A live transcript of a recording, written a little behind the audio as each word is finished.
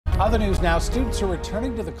Other news now, students are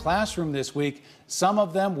returning to the classroom this week. Some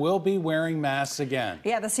of them will be wearing masks again.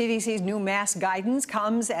 Yeah, the CDC's new mask guidance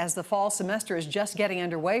comes as the fall semester is just getting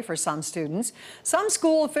underway for some students. Some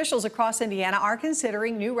school officials across Indiana are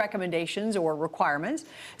considering new recommendations or requirements.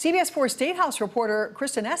 CBS 4 State House reporter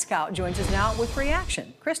Kristen Eskow joins us now with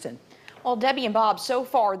reaction. Kristen. Well, Debbie and Bob, so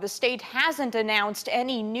far the state hasn't announced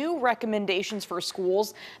any new recommendations for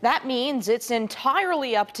schools. That means it's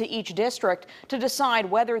entirely up to each district to decide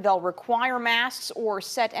whether they'll require masks or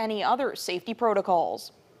set any other safety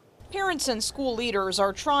protocols. Parents and school leaders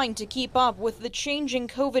are trying to keep up with the changing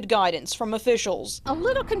COVID guidance from officials. A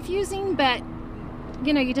little confusing, but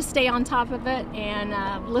you just stay on top of it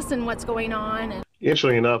and listen what's going on.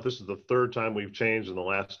 Interestingly enough, this is the third time we've changed in the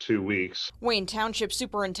last 2 weeks. Wayne Township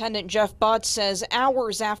Superintendent Jeff Butts says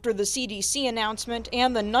hours after the CDC announcement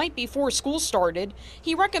and the night before school started,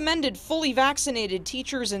 he recommended fully vaccinated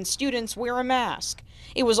teachers and students wear a mask.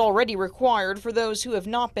 It was already required for those who have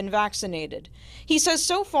not been vaccinated. He says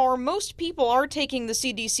so far, most people are taking the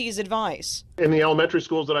CDC's advice. In the elementary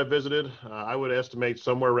schools that I visited, I would estimate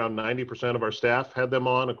somewhere around 90% of our staff had them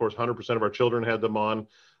on. Of course, 100% of our children had them on.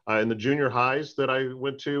 In the junior highs that I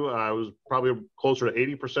went to, I was probably closer to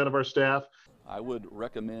 80% of our staff. I would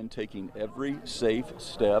recommend taking every safe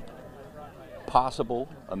step possible,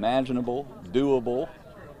 imaginable, doable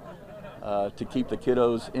to keep the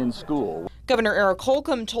kiddos in school. Governor Eric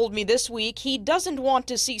Holcomb told me this week he doesn't want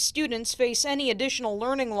to see students face any additional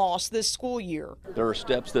learning loss this school year. There are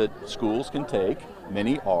steps that schools can take,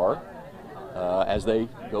 many are, as they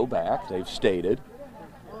go back, they've stated,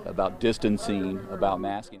 about distancing, about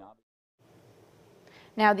masking.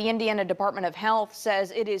 Now, the Indiana Department of Health says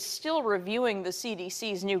it is still reviewing the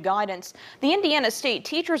CDC's new guidance. The Indiana State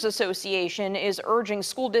Teachers Association is urging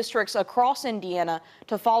school districts across Indiana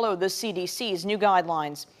to follow the CDC's new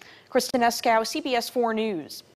guidelines. Kristen Eskow, CBS 4 News.